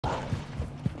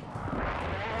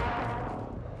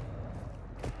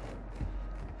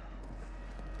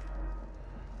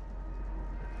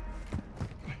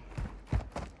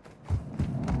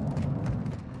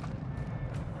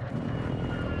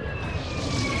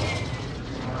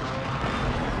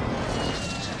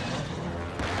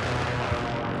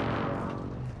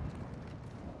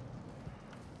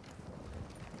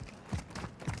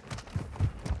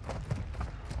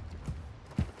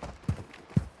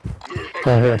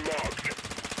Right here.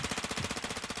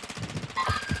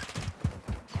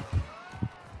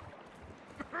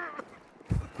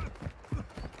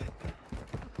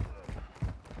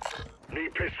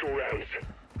 Need pistol rounds.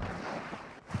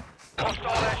 Hostile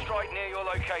airstrike near your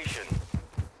location.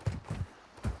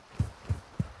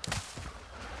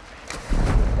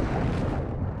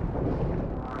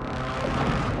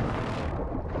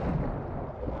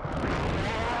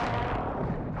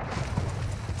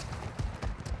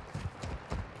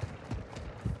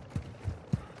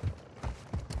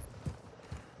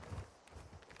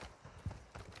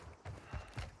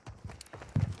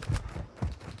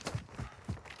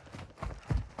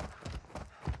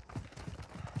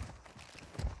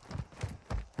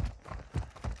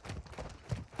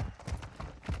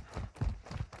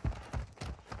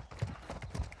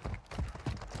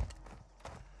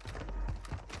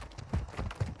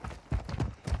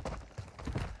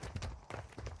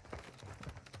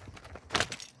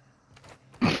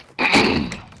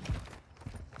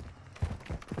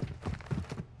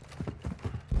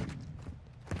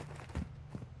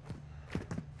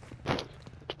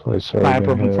 Place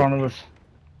Sniper up in front of us.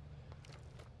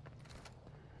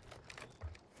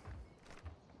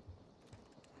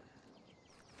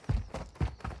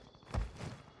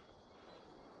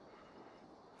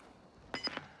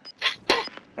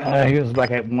 He was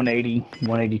back at 180,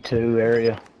 182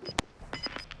 area.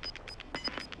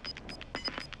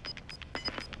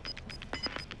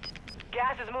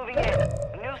 Gas is moving in.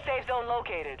 New safe zone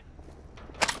located.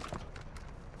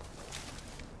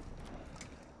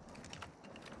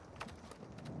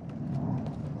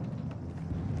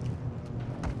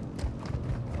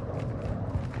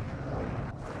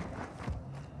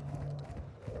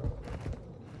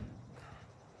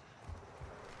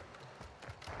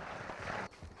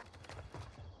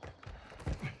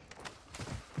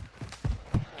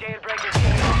 Jailbreaker team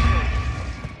active.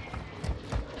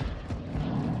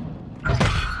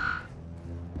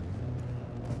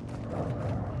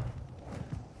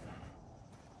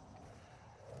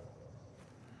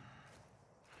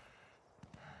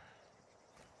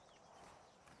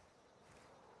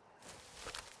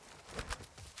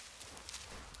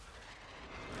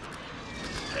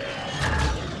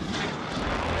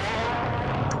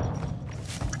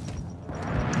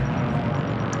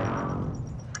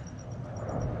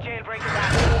 Jailbreaker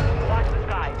active. Watch the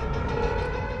skies.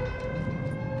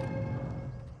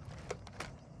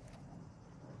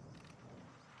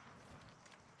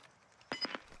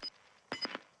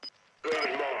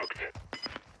 Bird marked.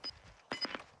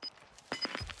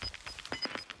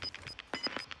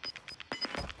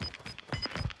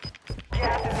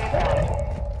 Gas is inbound.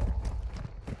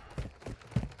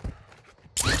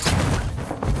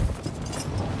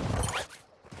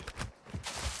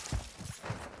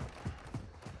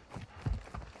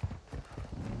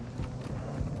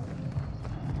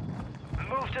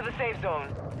 Move to the safe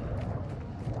zone.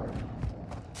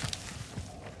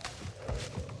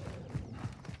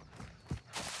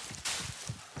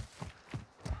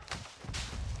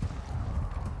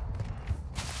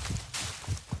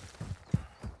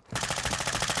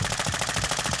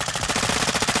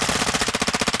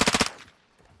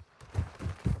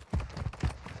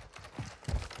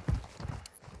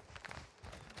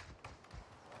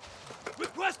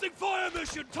 Requesting fire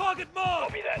mission. Target mark.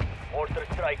 Copy that. Mortar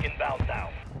strike inbound now.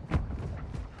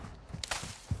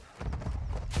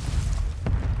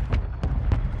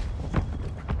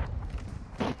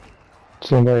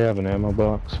 Does anybody have an ammo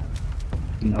box?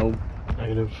 Nope.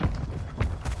 Negative.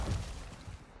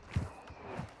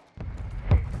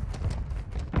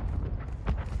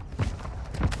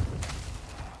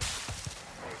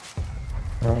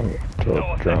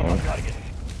 Drone. Target.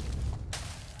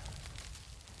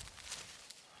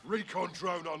 Recon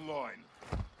drone online.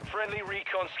 Friendly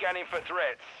recon scanning for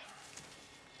threats.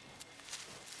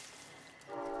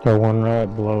 Got one right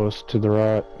below us to the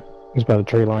right. He's by the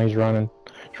tree line. He's running.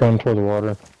 He's running toward the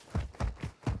water.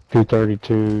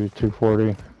 232,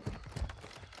 240.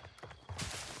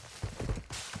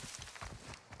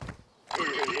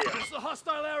 This is a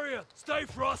hostile area. Stay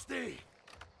frosty.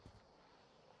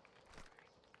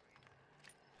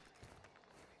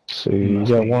 See, you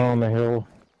got one on the hill.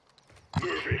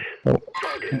 Oh,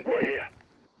 Target right here.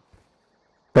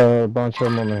 a bunch of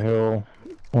them on the hill.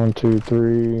 1, 2, 3.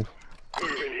 Move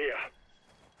in here.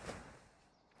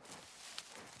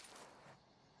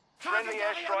 Friendly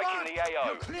airstrike in the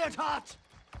AO. Cleared hot.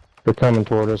 They're coming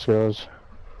toward us, guys.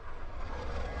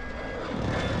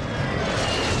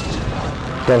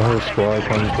 Got a whole squad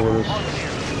coming toward us.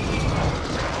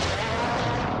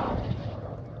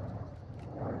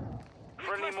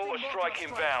 Friendly mortar strike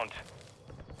inbound.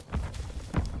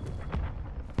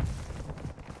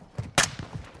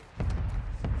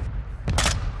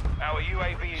 Our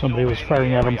UAV is Somebody was orbiting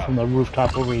firing the at him area. from the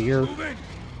rooftop over here. Moving.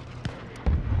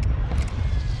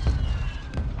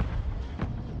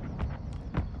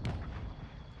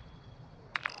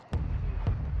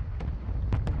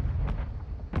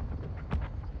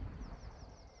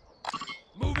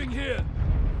 Moving here.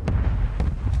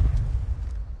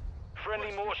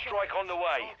 Friendly mortar strike on the way.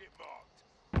 Target marked.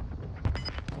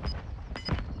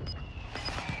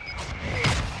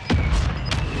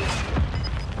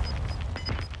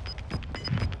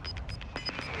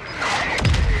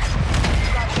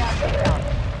 Got gas inbound.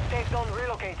 Safe zone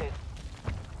relocated.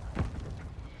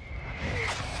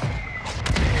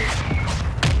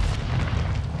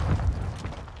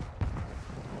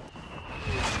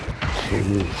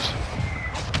 Jeez.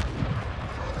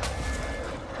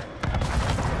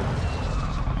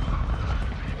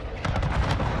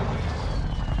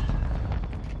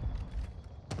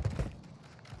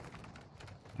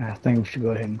 I think we should go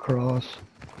ahead and cross.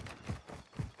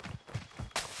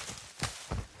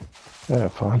 Yeah,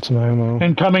 find some ammo.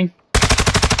 Incoming.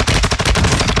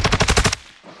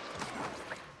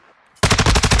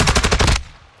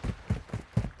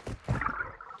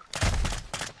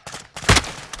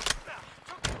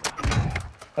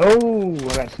 Oh,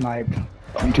 I got sniped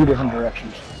in 2 different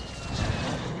directions.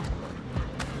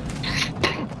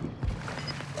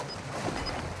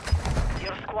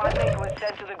 Your squad mate was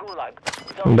sent to the gulag.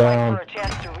 I'm Don't fight down. for a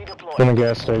chance to redeploy. In a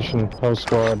gas station, whole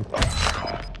squad.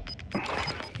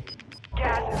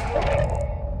 Gas is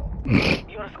moving.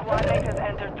 Your squad mate has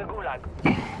entered the gulag.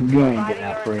 You ain't Providing getting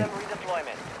out free. some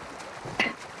redeployment.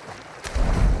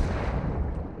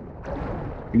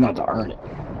 You're going to have to earn it.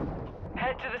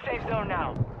 Head to the safe zone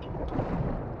now.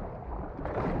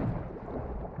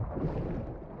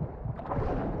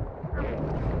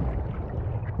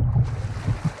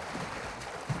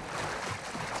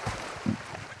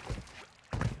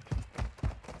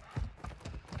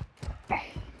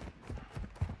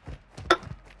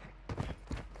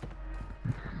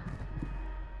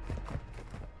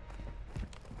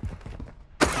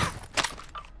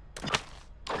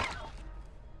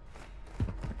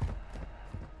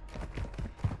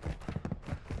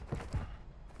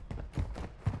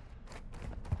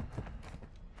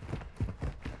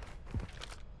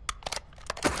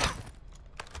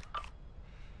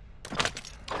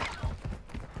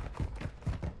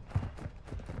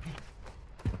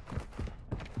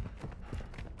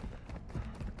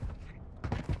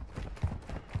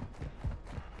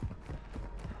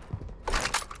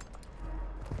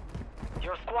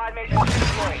 Your squad mate is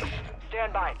redeploying.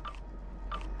 Stand by.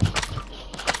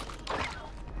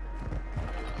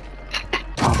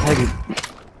 I'll take it.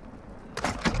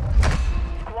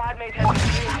 Squad mate has been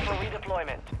cleared for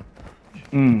redeployment.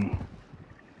 Hmm.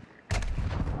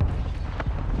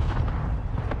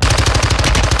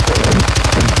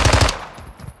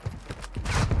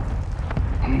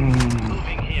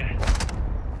 Moving here.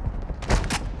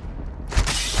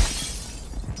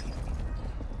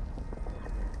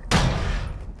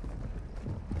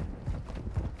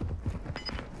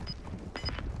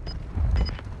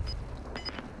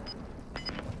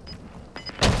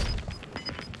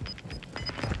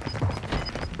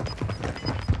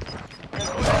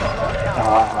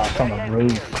 Ah, it's on the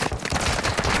roof.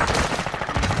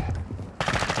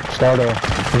 Stardo.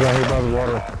 He's out here by the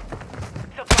water.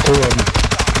 2 of them.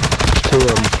 2 of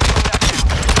them.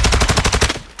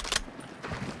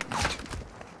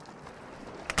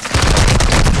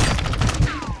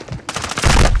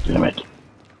 Damn it.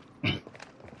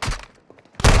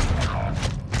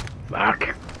 Fuck.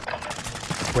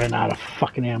 Ran out of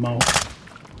fucking ammo.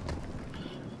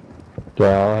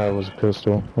 Yeah, all I had was a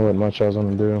pistol. There wasn't much I was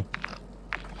gonna do.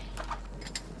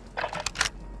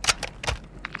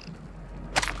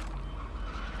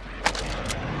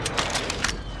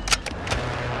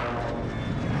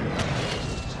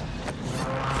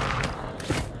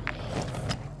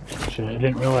 Shit, I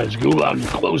didn't realize Gulag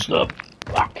closed up.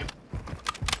 Fuck.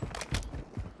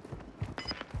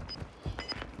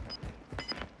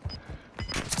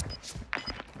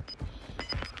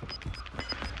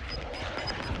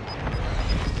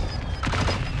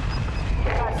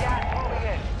 Got gas moving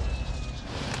in.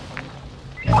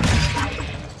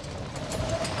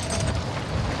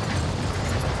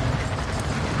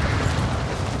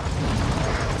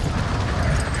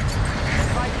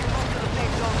 Advise you move to the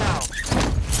safe zone now.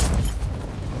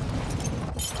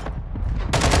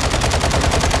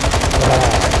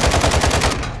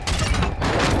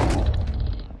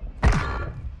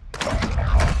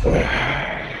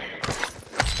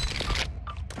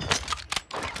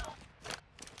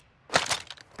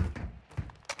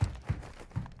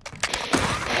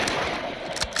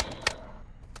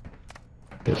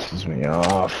 Pisses me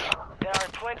off. There are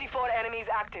 24 enemies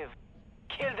active.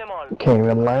 Kill them all. Can't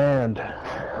even land.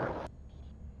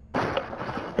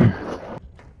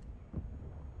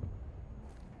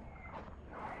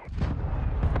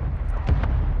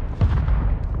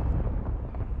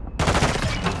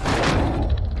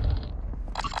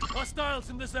 Hostiles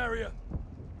in this area.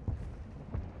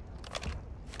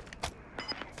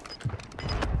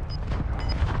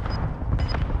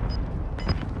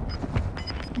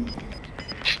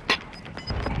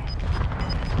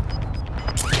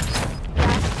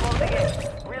 Closing in.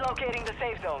 Relocating the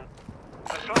safe zone.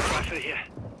 Assault rifle here.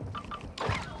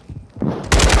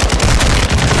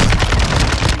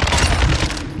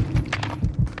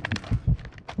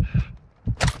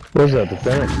 Where's that? The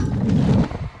fence?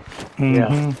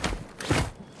 Yeah.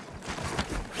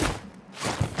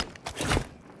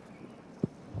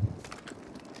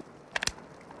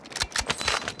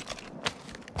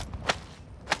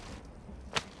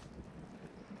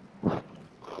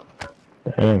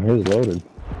 Dang, he's loaded.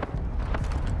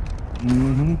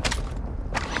 Mm-hmm.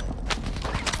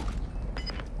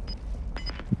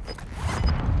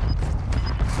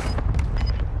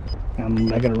 I'm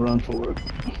making a run for it.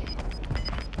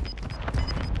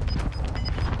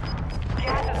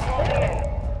 Gas is closing in.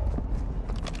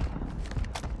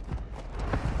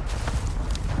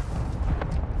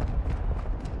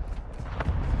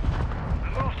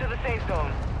 Move to the safe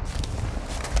zone.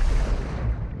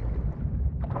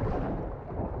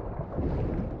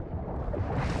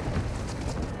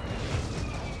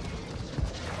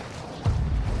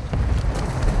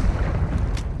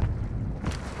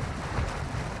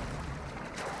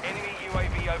 Enemy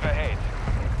UAV overhead.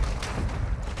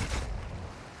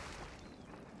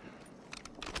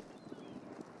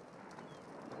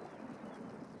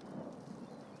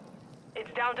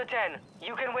 It's down to 10.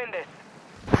 You can win this.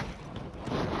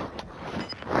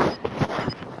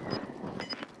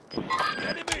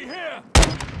 Enemy here.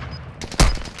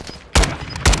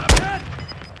 I'm dead.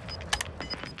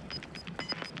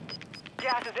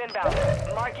 Gas is inbound.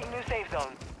 Marking new safe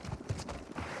zone.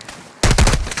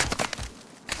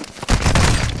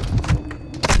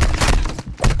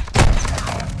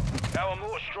 Our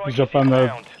mortar strike He's is up on the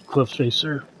inbound. cliff face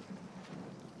there.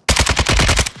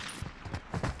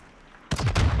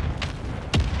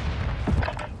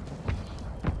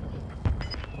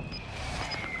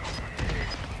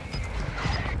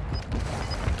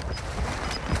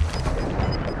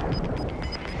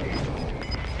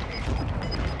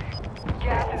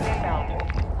 Gas is inbound.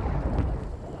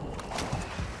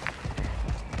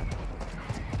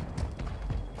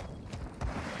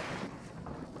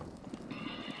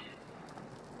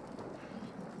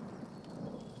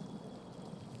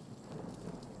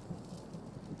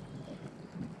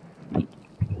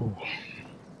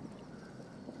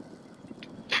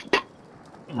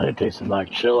 It tasted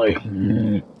like chili.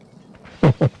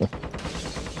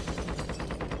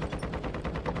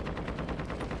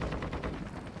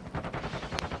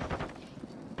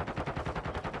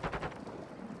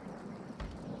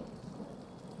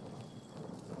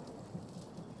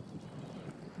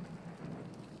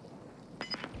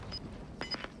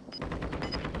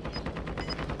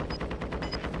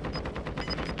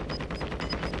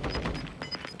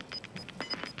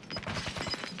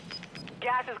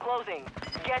 Gas is closing.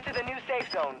 Get to the new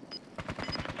safe zone.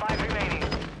 5 remaining.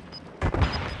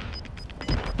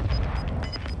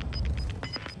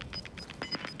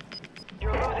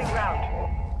 You're losing ground.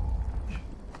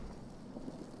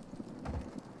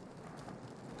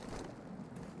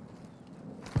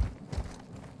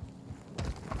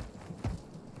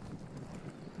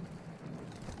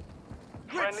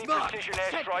 Friendly Smart. precision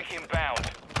airstrike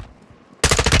inbound.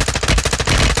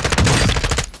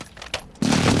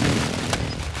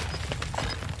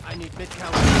 I need mid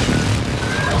count.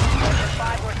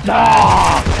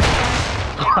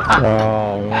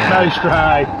 Oh, man. Nice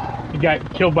try. You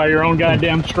got killed by your own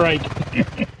goddamn strike.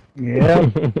 Yeah.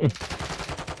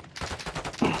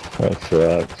 That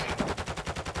sucks.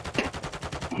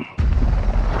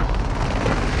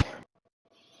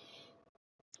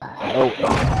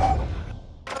 Oh.